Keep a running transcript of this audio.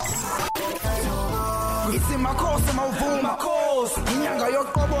Isi Makhosi mawuvuma Makhosi inyanga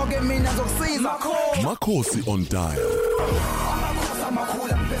yoqobo ke mina ngizokusiza Makhosi on Dail. Amakhosi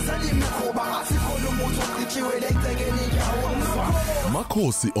amakhulu mpezela imikhuba ngathi khona umuntu oqitshiwe lecekeni nyawo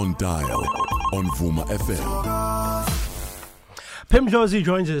Makhosi on Dail on Vuma FM. Pimpdlozi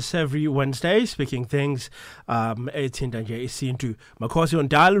joins us every Wednesday, speaking things 18 into Makhosi on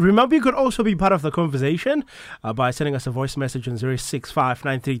Dail. Remember, you could also be part of the conversation by sending us a voice message on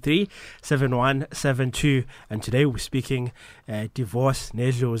 0659337172. And today we're speaking divorce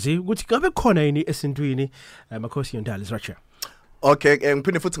nedlozi. Ukuthi ngabe khona yini esintwini Makhosi on Dail is right here. Okay,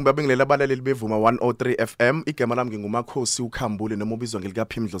 ngiphinde futhi ngibabingelela abalaleli bevuma 103 FM. Igama lami nginguMakhosi ukhambule noma ubizwa ngelika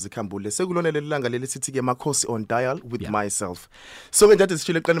Pimpdlozi khambule. Sekulona leli langa leli sithi ke Makhosi on Dail with myself. So ke nje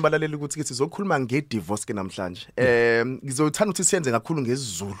sishile eqani abalaleli ukuthi ke sizokhuluma ngedivorce ke namhlanje. Ngizothanda ukuthi siyenze kakhulu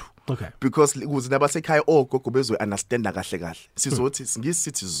ngesiZulu. Okay. Because ukuze nabasekhaya ogogo bezwe understand kahle kahle. Sizothi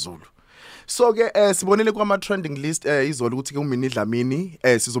ngisithi isiZulu. So ke sibonele kwama trending list izolo ukuthi ke uMini Dlamini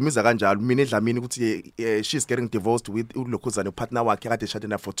sizomiza kanjalo uMini Dlamini ukuthi she's getting divorced with uLokhuzane partner wakhe kade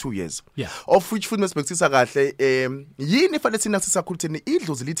shadena for 2 years. Yeah. Of which futhi mesibhekisisa kahle yini fanele thina sisakhulutheni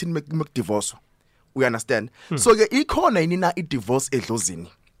idlozi lithini mekudivorce. We understand. So ke ikhona yini na idivorce edlozini.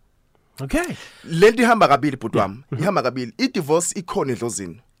 Okay. Lento ihamba kabili bhuti wami. Ihamba kabili. Idivorce ikhona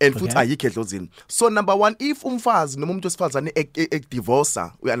edlozini. And futhi ayikho edlozini. So number 1, if umfazi noma umuntu wesifazane divorce,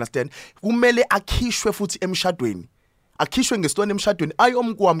 we understand, kumele akhishwe futhi emshadweni. Akhishwe ngesitone emshadweni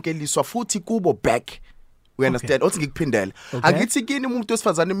ayomkwamkeliswa futhi kubo back. We understand. Othi ngikuphindela. Akithi kini umuntu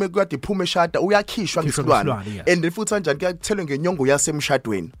wesifazane mekade iphuma eshada uyakhishwa ngesilwane. And futhi kanjani kuyathelwe ngenyongo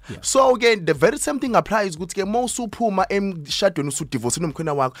yasemshadweni. So again the very same thing applies ukuthi ke mawusuphuma emshadweni usudivorce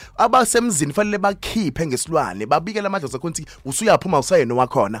nomkhona wakho abasemzini fanele bakhiphe ngesilwane babikela amadlozi akho ukuthi usuyaphuma usayena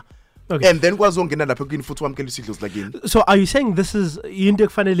wakhona. Okay. And then kwazongena lapha kini futhi wamkelisa idlozi lakini. So are you saying this is into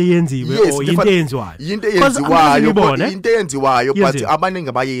ekufanele yenziwe or into enziwayo? Into yenziwayo but abaningi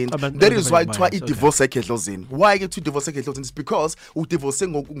abayenzi. That is why kuthiwa idivorce ekhedlozini. Why ke to divorce ekhedlozini is because udivorce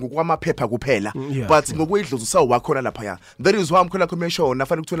ngokwamaphepha kuphela but ngokwedlozi usawakhona lapha ya. That is why umkhona commission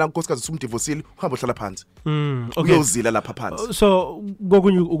afanele ukuthola unkosikazi usumdivorceile uhamba uhlala phansi. Uyozila lapha phansi. So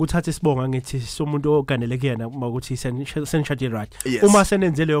gokunye ukuthatha isibonga ngithi somuntu oganeleke yena ukuthi senishade right. Uma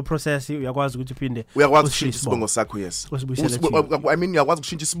senenze leyo process uyakwazi ukuthi uphinde uyakwazi ukushintsha isibongo sakho yes. I mean uyakwazi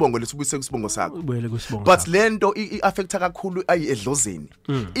ukushintsha isibongo lesubuyise isibongo sakho. But lento iaffecta kakhulu ayedlozini.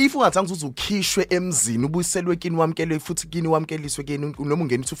 If ungathanga ukuthi ukhishwe emzini ubuyiselwe kini wamkelwe futhi kini wamkeliswe kini noma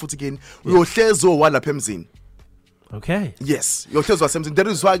ungena futhi kini uyohlezo walapha emzini. Okay. Yes, yohlezo wasemzini. That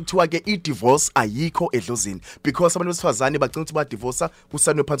is why kuthiwa ke idivorce ayikho edlozini because abantu besifazane bagcina ukuthi ba divorce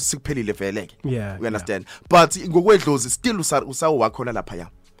kusane phansi sikuphelile veleke. We understand. But ngokwedlozi still usawakhona lapha ya.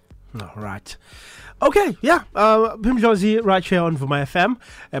 All right. Okay, yeah. Pimpdlozi right here on Vuma FM.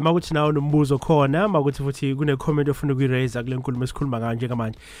 Makuthi nawo nombuzo khona, makuthi futhi kune comment ofuna ukuyiraise kule nkulumo esikhuluma kanje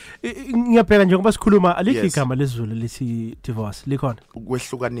ngamanje. Ngiyabheka njengoba sikhuluma alikho igama lesiZulu lithi divorce likhona.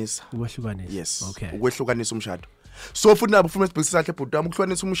 Ukwehlukanisa. Yes. Okay. Ukwehlukanisa umshado. So futhi nabo ufuna isibhekisa kahle bhuti wami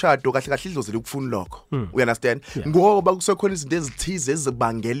ukuhlukanisa umshado kahle kahle idlozi lokufuna lokho. We understand? Ngoba kusekhona izinto ezithize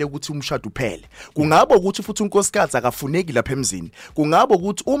ezibangele ukuthi umshado uphele. Kungaba ukuthi futhi unkosikazi akafuneki lapha emzini. Kungaba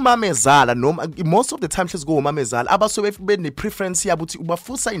ukuthi umama ezala noma most of the time hlezi umama ezala abasobe bene preference yabo ukuthi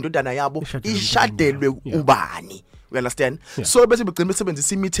ubafusa indodana yabo ishadelwe ubani. We understand? So bese begcina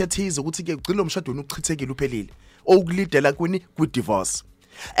besebenzisa imithethizo ukuthi ke ugcina umshado unuchithekile uphelile. Okulidela kwini ku divorce.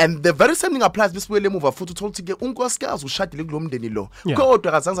 And the very same thing applies bisibuyele emuva futhi uthola ukuthi ke unkosikazi ushadile kulomndeni lo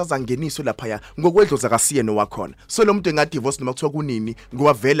kodwa akazange azangeniswe lapha ya ngokwedlozi akasiye nowakhona. So lo muntu engadivorce noma kuthiwa kunini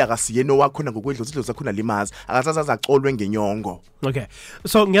ngoba vela akasiye nowakhona ngokwedlozi idlozi akhona limazi akazaza acolwe ngenyongo. Okay.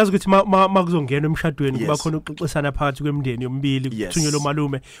 So ngiyazi ukuthi makuzongena emshadweni kuba khona uxoxisana phakathi kwemndeni yomibili kuthunyelwa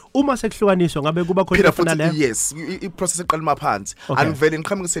umalume uma sekuhlukaniswa ngabe kuba khona ifana le. Yes, iprocess eqala maphansi angivele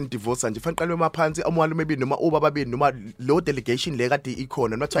ngiqhamukise divorce nje fanele qale maphansi amalume bebili noma ubaba bebili noma lo delegation le kade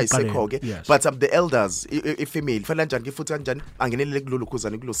ikhona not ayisekho ke but the elders ifamily fanele njani futhi kanjani angenelele kulolu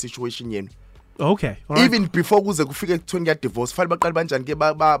khuzane kulo situation yenu. Okay. Even before kuze kufike ekuthweni ya divorce fanele baqale kanjani ke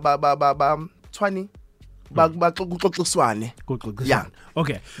ba twani baxoxiswane. Yeah.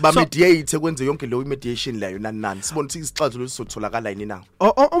 Okay. Ba mediate kwenze yonke lo mediation leyo nani sibona ukuthi isixazululo sizotholakala yini na.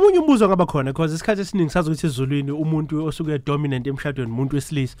 Omunye umbuzo ngaba khona because isikhathi esiningi sazokuthi ezulwini umuntu osuke dominant emshadweni umuntu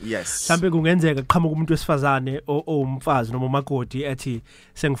wesilisa. Mhlambe kungenzeka qhamuka umuntu wesifazane umfazi noma umakoti ethi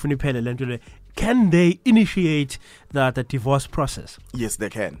sengifuna iphele lento le. Can they initiate the divorce process? Yes, they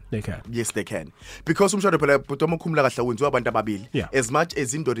can. Yes, they can. Because umshado phela butoma khumula kahle wenziwa abantu ababili. As much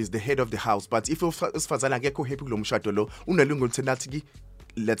as indoda is the head of the house, but if usifazana akekho happy kulo mshado lo, unelungelo ukuthi nathi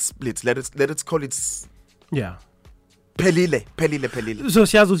let's split. Let it call it Pelile. So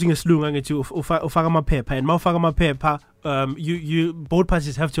siyazi ukuthi ngesilungu ngithi ufaka amaphepha and mawufaka amaphepha you both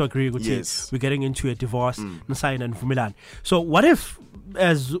parties have to agree ukuthi we're getting into a divorce nisayina nivumelane. So what if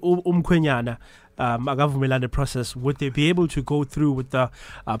as umkhwenyana akavumelana process, would they be able to go through with the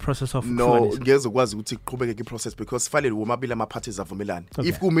process of no ngezokwazi ukuthi kuqhubeke process because fanele womabili ama parties avumelane.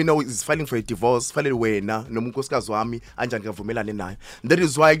 If kumina is filing for a divorce fanele wena noma unkosikazi wami anjani kavumelane nayo. That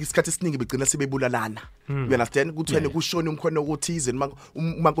is why isikhathi esiningi begcina sebebulalana. You understand ukuthi kushona umkhona okuthize noma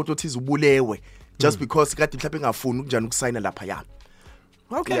umakoti othize ubulewe just because kade mhlawumbe engafuni ukunjani ukusayina lapha ya.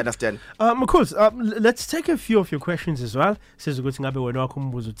 Okay. You understand? Makhosi, let's take a few of your questions as well. Says ukuthi ngabe wena wakho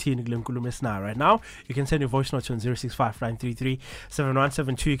umbuzo uthini kule nkulumo esinayo right now. You can send your voice note on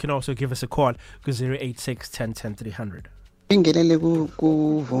 0659337172. You can also give us a call ku 0861010 Ingelele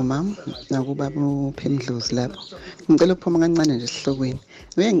kuvuma nakubaba uPimpdlozi lapho. Ngicela ukuphuma kancane nje esihlokweni.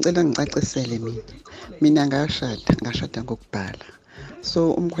 Ngicela ngicacisele mina ngashada ngokubhala.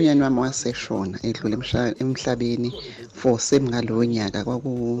 So umkhwenyana wami waseshona edlule emhlabeni for semngalo nyaka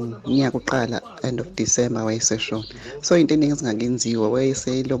kwakunyaka uqala end of December wayeseshona. So into eningi ezingakenziwa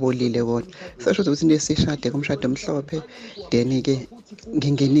wayeselobolile kodwa sesho ukuthi into esishade kumshado omhlophe then ke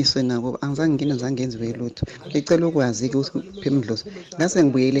ngingeniswe nako angizange ngine zangenziwe lutho. Ngicela ukwazi ke uPimpdlozi ngase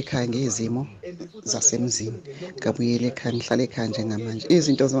ngibuyele ekhaya ngezimo zasemzini ngabuyele ekhaya ngihlala ekhaya njengamanje.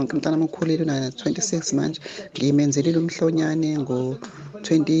 Izinto zonke umntana omkhulile na 26 manje ngimenzelile umhlonyane ngo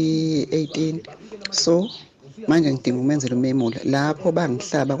 2018 so manje ngidinga umenzela umemula lapho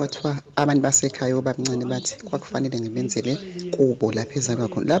bangihlaba kwathiwa abantu basekhaya obancane bathi kwakufanele ngibenzele kubo lapha ezalwa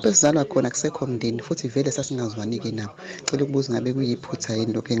khona lapho esizalwa khona akusekho mndeni futhi vele sasingazwaniki nabo. Cela ukubuza ngabe kuyiphutha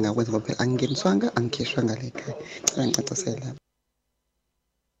yini lokho engakwenza ngoba angingeniswanga angikhishwanga lekhaya. Cela ngicacisele.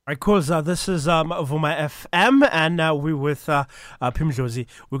 Right, course, this is Vuma FM, and we're with Pimpdlozi.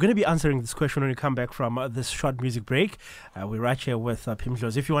 We're going to be answering this question when we come back from this short music break. We're right here with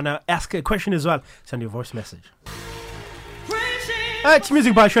Pimpdlozi. If you want to ask a question as well, send your voice message. It's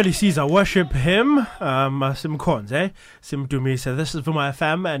music by Shirley Caesar. Worship him. Sim Khons, Sim Dumisa. This is Vuma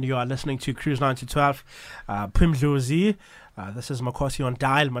FM, and you are listening to Cruise 9 to 12. Pimpdlozi. This is Makhosi on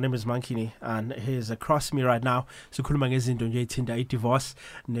Dail. My name is Mankini, and he's across me right now. Sikhuluma ngezinto nje ethinta i-divorce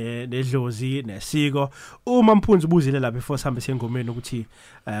nedlozi nesiko. Uma mphunzi ubuzile la before sihambe sengomeni ukuthi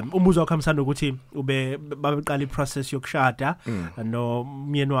umbuzo wakhamsana ukuthi ube babeqala i-process yokushada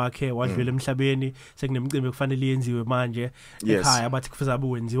nomyeni wakhe wadlula emhlabeni sekunemicimbi kufanele yenziwe manje ekhaya bathi kufuze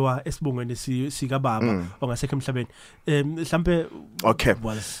abuwenziwa esibungweni sika baba ongasekho emhlabeni. Mhlambe okay.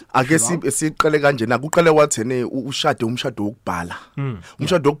 Ake siqale kanje na kuqale wathene umshado wokubhala.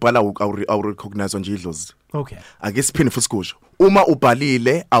 Umshado wokubhala awu recognize nje idlozi. Okay. Ake siphinde futhi kusho. Uma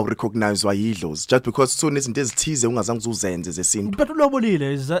ubhalile awu recognize wayidlozi just because so nezinto ezithize ungazange uzenze zesintu. But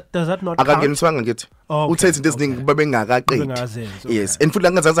ulobolile does that not akangeniswanga ngithi uthe izinto eziningi babengakaqedi. Yes. And futhi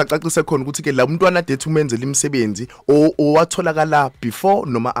angazange acacise khona ukuthi ke la umntwana ade umenzele imisebenzi owatholakala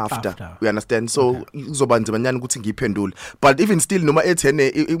before noma after. You understand? So kuzoba nzima nyani ukuthi ngiyiphendule. But even still noma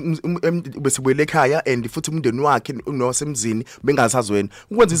ethene besibuyele ekhaya and futhi umndeni wakhe nosemzini bengazazi wena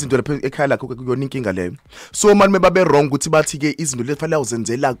ukwenza izinto lapha ekhaya lakho kuyona inkinga leyo. So manje babe wrong ukuthi bathi ke izinto lefanele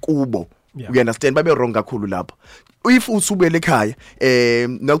uzenzela kubo. You understand babe wrong kakhulu lapho. If usubuyele ekhaya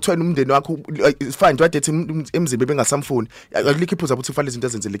nakuthiwa umndeni wakho fine nje wadethi emzimbe bengasamfuni akulikho iphuza ukuthi ufanele izinto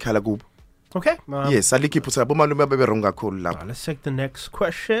ezenzele ekhaya kubo. Okay. Yes, alikho iphuza bomalume babe wrong kakhulu lapho. Let's take the next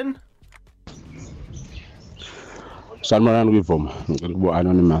question. Salmanani kwivoma ngicela kubo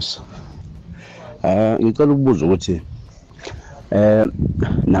anonymous. Ngicela ukubuza ukuthi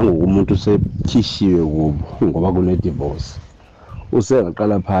nangoku umuntu sekhishiwe kubo ngoba kune divorce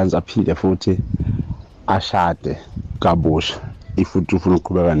usengaqala phansi aphinde futhi ashade kabusha ifuthi ufuna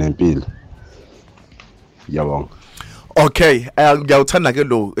ukuqhubeka nempilo. Yabonga. Okay, ngiyawuthanda ke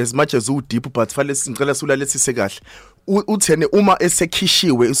lo as much as u deep but fanele sicela sulalesise kahle. Uthene uma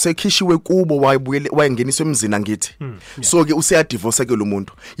usekhishiwe kubo wayengeniswa emzini ngithi. So ke useya divorce ke lo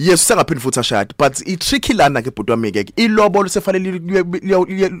muntu. Yes usengaphindi futhi ashade but I tricky lana ke bhuti wami ke ilobolo sefanele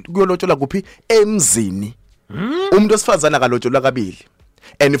kuyolotshola kuphi emzini. Umuntu osifazana kalotsholwa kabili.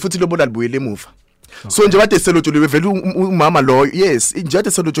 And futhi lobola libuyele emuva. So nje bade selojoliwe vele umama loyo yes nje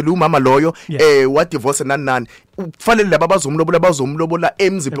bade selojoliwe umama loyo wa divorce nani kufanele laba bazomlobola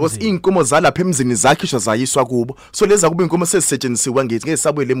emzini because inkomo zalapha emzini zakhishwa zayiswa kubo so leza kuba inkomo sezisetshenziswa ngithi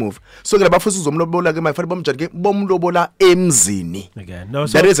ngesabuyele emuva so ke labafuthi uzomlobola ke mayifanele bomjani ke bomlobola emzini. Again no,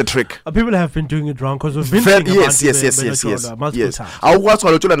 so that is a trick. People have been doing it wrong because we've been thinking yes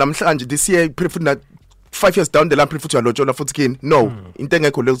awukwazi namhlanje this year prefer 5 years down the line futhi uyalotshola futhi kini no into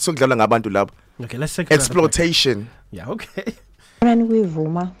engekho le sokudlala ngabantu lapho. Okay, let's take exploitation. Yeah, okay. Mina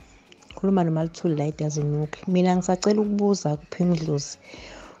ngivuma ukhuluma noMalithuli la eDazinuke. Mina ngisacela ukubuza kuPhimbdlozi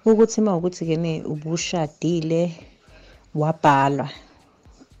ukuthi mawukuthi kene ubushadile wabhalwa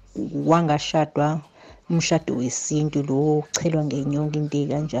wangashadwa umshado wesintu lo uchelwa ngenyongo into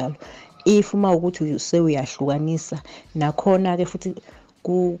kanjalo. If uma ukuthi useyahlukanisa nakhona ke futhi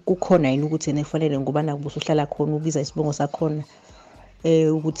kukhona yini ukuthi nefanele ngoba nakubusa uhlala khona ubiza isibongo sakhona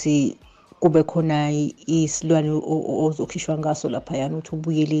ukuthi kube khona isilwane ozokhishwa ngaso lapha yana uthi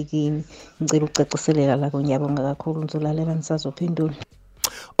ubuyelekini. Ngicela ucaciselela la ngiyabonga kakhulu ngizolalela nisazophendula.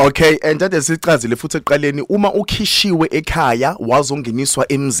 Okay, and that is sicazile futhi eqaleni uma ukhishiwe ekhaya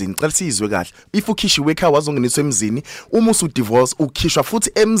wazongeniswa emzini. Cela sizwe kahle. If ukhishiwe ekhaya wazongeniswa emzini, uma usudivorce ukhishwa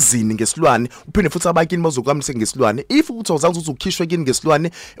futhi emzini ngesilwane, uphinde futhi abakini bazokwamlise ngesilwane. If uthi awuzazi ukuthi ukhishwe kini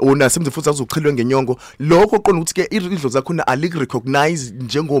ngesilwane onasemzi futhi azochilwe ngenyongo, lokho qonda ukuthi ke idlozi zakhona alirecognize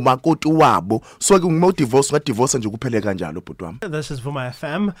njengomakoti wabo. So ke ngimodivorce ngadivorce nje kuphele kanjalo bhuti wami. This is Vuma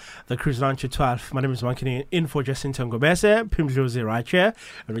FM, the cruise lunch at 12. My name is Wankini in for Jacinta Ngobese, Pimpdlozi right here.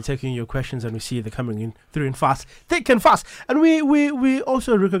 And we're taking your questions and we see they're coming in through in fast, thick and fast. And we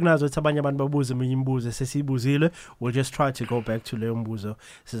also recognize that abanye abantu babuza eminye imibuzo sesibuzile. We'll just try to go back to leyo mbuzo.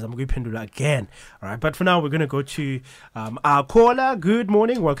 Says I'm going to pendula again. All right, but for now we're going to go to our caller. Good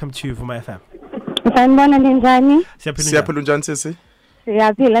morning. Welcome to Vuma FM. Sanibona ninjani? Siyaphila njani sisi?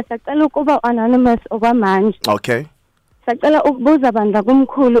 Siyaphila, sacela ukuba anonymous okwamanje. Okay. Sacela ukubuza bandla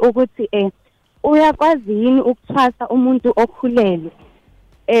kumkhulu ukuthi uyakwazi yini ukuthwasa umuntu okhulelwe?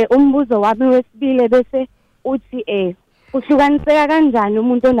 Umbuzo wami wesibili bese uthi uhlukaniseka kanjani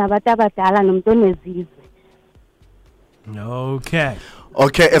umuntu onabantu abadala nomuntu onezizwe?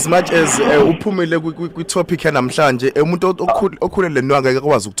 Okay, as much as uphumile kwi topic yanamhlanje umuntu okhulele no angeke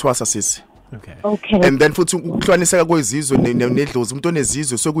akwazi ukuthwasa sisi. Okay. And then futhi ukuhlukaniseka kwezizwe nedlozi umuntu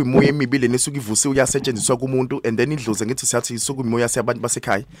onezizwe sokuyimoya emibile nesuku ivuse uyasetshenziswa kumuntu and then idlozi ngithi siyathi sokuyimoya sabantu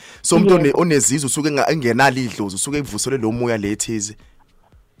basekhaya. So umuntu onezizwe usuke engenali idlozi usuke ivusele lo moya lethize.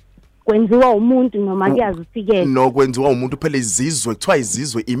 Kwenziwa umuntu noma kuyazifikela. No kwenziwa umuntu phela izizwe kuthiwa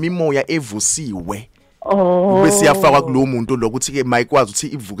izizwe imimoya evusiwe. Bese yafakwa kulo muntu lokuthi ke mayikwazi ukuthi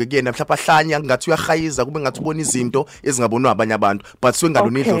ivuke kuyena mhlawumbe ahlanya ngathi uyahayiza kube ngathi ubona izinto ezingabonwa abanye abantu but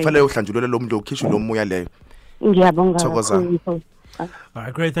swengalona idlo kufanele uhlanjulele lo muntu okhishwe lo moya leyo. Ngiyabonga kakhulu. All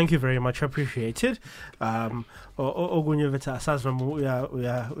right, great. Thank you very much. Appreciate it. Okunye vetha asazama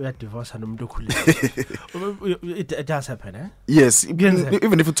uya divorce nomuntu okhulile. It does happen, eh? Yes,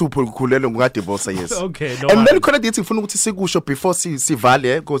 even if it's ukhulele unga divorce, yes. Okay, no. And then khona dithi ngifuna ukuthi sikusho before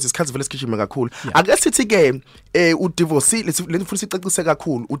sivale because isikhathi vele sikhishime kakhulu. Ake sithi ke udivorce lefuna sicacise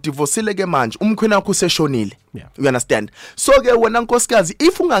kakhulu. Udivorcile ke manje umkhwena wakho useshonile. You understand? So ke wena nkosikazi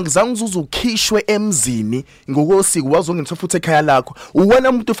if ungangizange uzuze ukhishwe emzini ngokosiko wazongenisa futhi ekhaya lakho uwena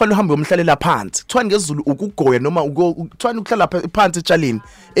umuntu ufanele uhambe umhlalela phansi kuthiwa ngezulu ukugoya noma kuthiwa ukuhlala phansi etshalini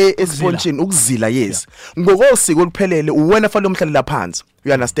esponchini ukuzila yes ngokosiko oluphelele uwena ufanele umhlalela phansi.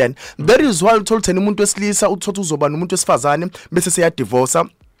 You understand? That is why uthola umuntu wesilisa uthola uzoba nomuntu wesifazane bese seya divorce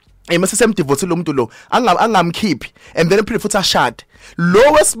mase semdivorce lo muntu lo angamkhiphi and then phela futhi ashade lo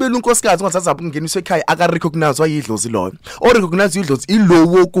wesibili unkosikazi ungazaza ungeniswe ekhaya aka recognize wayidlozi loyo o recognize idlozi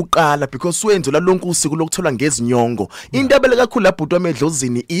ilowo kuqala because wenzo la lonke usiko lokuthola ngezinyongo into abele kakhulu labhuti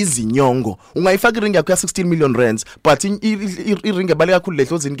wamedlozini izinyongo ungayifaka iring yakho ya 16 million rands but iring ebale kakhulu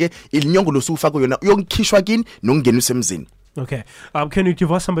ledlozini ke ilinyongo losufaka yona yonkhishwa kini nokungeniswa emzini. Okay. Can you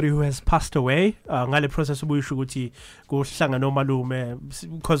divorce somebody who has passed away? Ngale process ubuyisho ukuthi kuhlanga nomalume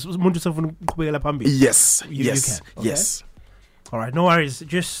because umuntu usefuna ukuqhubekela phambili. Yes. You yes. can. Okay? Yes. All right, no worries.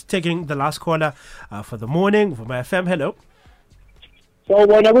 Just taking the last caller for the morning for my FM. Hello.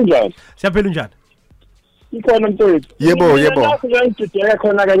 Sawubona kunjani? Siyaphila njani? Ikhona mfowethu. Yebo. Ngiyangidideka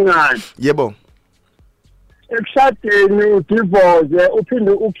khona kancane. Yebo. Ekushadeni udivorce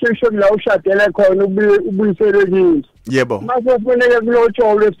uphinde ukhishwe la ushadele khona ubuyisele kini. Yebo. Mase kufanele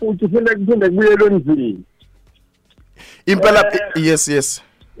kulotshole futhi kuphinde kubuyele emzini. Impela yes.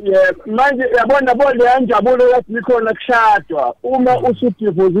 Yeah, manje yabona bonke yanjabulo yathi likhona kushadwa uma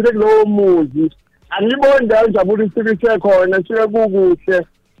usudivorcile kulowo muzi. Angiboni yanjabulo isikise khona sike kukuhle.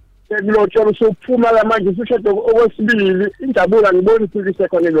 Sekulotsholo sokuphuma la manje sishado okwesibili injabulo angiboni isikise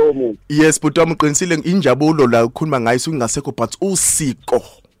khona lowo muntu. Yes, but uqinisile injabulo la ukhuluma ngayo usungasekho but usiko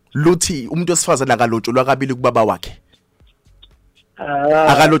luthi umuntu wesifazana akalotsholwa kabili kubaba wakhe.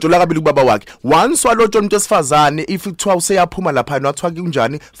 Akalotsholwa kabili kubaba wakhe. Once walotshwa umuntu wesifazane if kuthiwa useyaphuma lapha wathiwa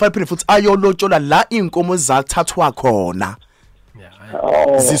kunjani fanele futhi ayolotshola la inkomo zathathwa khona.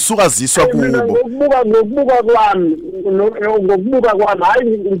 Zisuka ziswa kubo. Ngokubuka kwami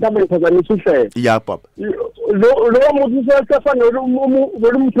hayi ngithambe ngiphazamisa uhlelo. Yeah baba. Lo muntu sefana lo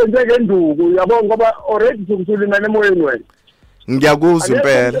umthenzeke enduku yabona ngoba already sokusulina nemoyeni wena. ngiyakuzwa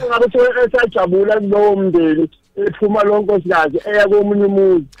impela ngabe esajabula kulowo mndeni ephuma lonke osikazi eya komunye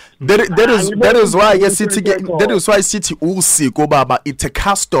umuntu. That is why sithi that is why sithi usiko baba, it's a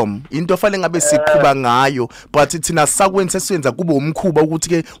custom into fanele ngabe siqhuba ngayo, but thina sakwenza senza kube umkhuba ukuthi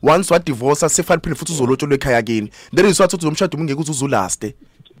ke once wa divorce sefana phela futhi uzolotsholwa ekhaya kini. That is why uthi umshado ungeke uthi uzulaste.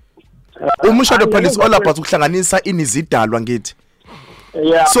 Umshado police all about ukuhlanganisa inizidalwa ngithi.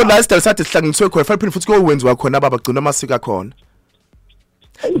 Yeah. So la sidala sathi sihlanganiswe khona fanele phela futhi kowenziwa khona baba gcina amasiko khona.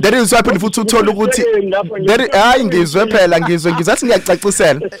 That is why futhi uthola ukuthi hayi ngizwe phela ngizathi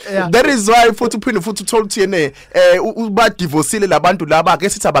ngiyacacisela. That is why futhi uphinde futhi uthola ukuthi yene uba divorceile labantu laba ke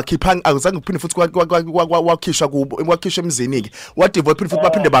sithi abakhiphanga akuzange uphinde futhi wakhishwa kubo wakhishwa emzini ke wa divorce phinde futhi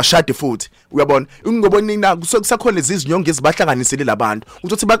baphinde bashade futhi uyabona ngibona nina kusakhona lezi zinyongo ezibahlanganisele labantu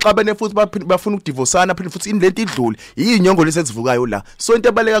ukuthi baxabene futhi bafuna ukudivorceana phinde futhi inlento idlule izinyongo lezi ezivukayo la so into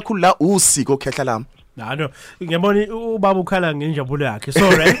ebaleka kakhulu la usiko khehla lami. No, ngiyabona ubaba ukhala ngenjabulo yakhe.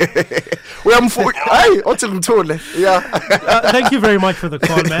 Sorry. Uyamfuqa. Hayi, othi ngithule. Yeah. Thank you very much for the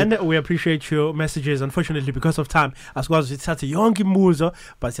call, man. We appreciate your messages. Unfortunately, because of time, asikwazi ukuthatha yonke imibuzo,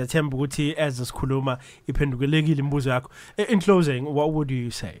 but siyathemba ukuthi as sikhuluma iphendukelekile imibuzo yakho. In closing, what would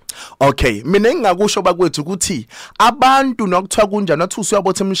you say? Okay, mina ngingakusho bakwethu ukuthi abantu nokuthiwa kunjani nathi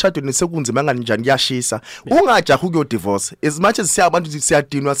usuyabotha emshadweni sekunzima kanjani kuyashisa. Ungajaha ukuyo divorce. As much as siyabantu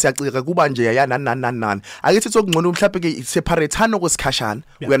siyadinwa siyacika kuba nje yana nani. Akithi sokungcono mhlawumbe ke separateana kwesikhashana.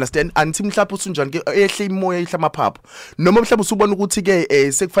 You understand? Anti mhlawumbe usunjani ke ehle imoya ihla amaphaphu. Noma mhlawumbe usubona ukuthi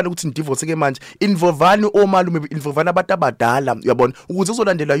ke sekufanele ukuthi divorce ke manje involvani omalume involvana abantu abadala uyabona ukuze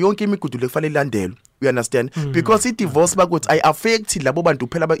uzolandela yonke imigudu lekufanele ilandelwe. You understand? Because I divorce bakuthi I affect labo bantu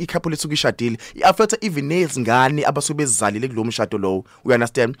phela ba i-couple esukishadile. I affect even nezingane abasuke bezizalile kulo mshado lowo. You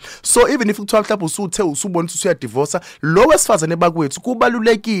understand? So even if kuthiwa mhlawumbe usuthe usubona ukuthi uya divorce lo wesifazane bakwethu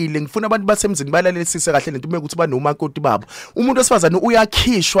kubalulekile ngifuna abantu basemzini balalelisise kahle lento ukuthi banomakoti babo. Umuntu wesifazane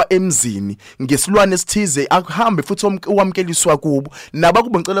uyakhishwa emzini ngesilwane esithize akuhambe futhi uwamkeliswa kubo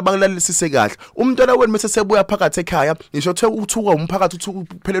nabakube ngicela bakulalelisise kahle. Umntwana wenu mase sebuya phakathi ekhaya ngisho uthe uthuka umphakathi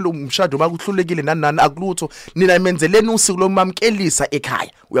uphelele umshado bakuhlulekile nani akulutho nina imenzeleni usiko lomamkelisa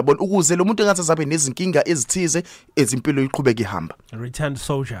ekhaya uyabona ukuze lo muntu engathi azabe nezinkinga ezithize ezimpilo iqhubeka ihamba. Return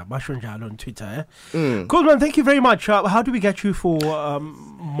soldier basho njalo on Twitter. Cool man, thank you very much. How do we get you for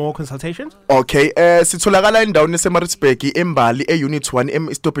more consultations? Okay, sitholakala endaweni eseMaritzburg eMbali eunit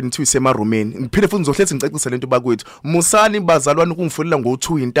 1 stopini 2 semarumeni. Ngiphinde futhi ngizohlethe ngicacisa lento bakwethu. Musani bazalwane kungifulela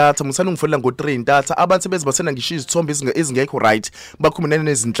ngo2 intatha, musani ungifulela ngo3 intatha. Abantu bezibasena ngisho izithombe ezingekho right bakhumene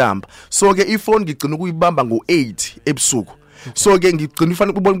nezinhlamba. So ke ifone ngigcina ukuyibamba ngo8 ebusuku. So ke ngigcina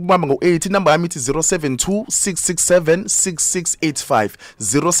ufanele ukubamba ngo8 number yami ithi 0726676685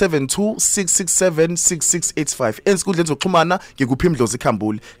 0726676685 ensikudle zokuxhumana ngikuPimpdlozi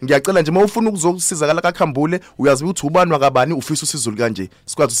Khambule. Ngiyacela nje mawufuna ukuzokusizakala kaKhambule uyazi ukuthi ubani wakabani ufisa usizulu kanje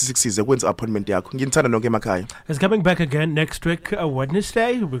sikwazi usisize kwenza appointment yakho. Nginithanda nonke emakhaya. It's coming back again next week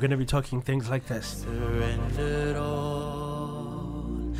Wednesday. We're going to be talking things like this.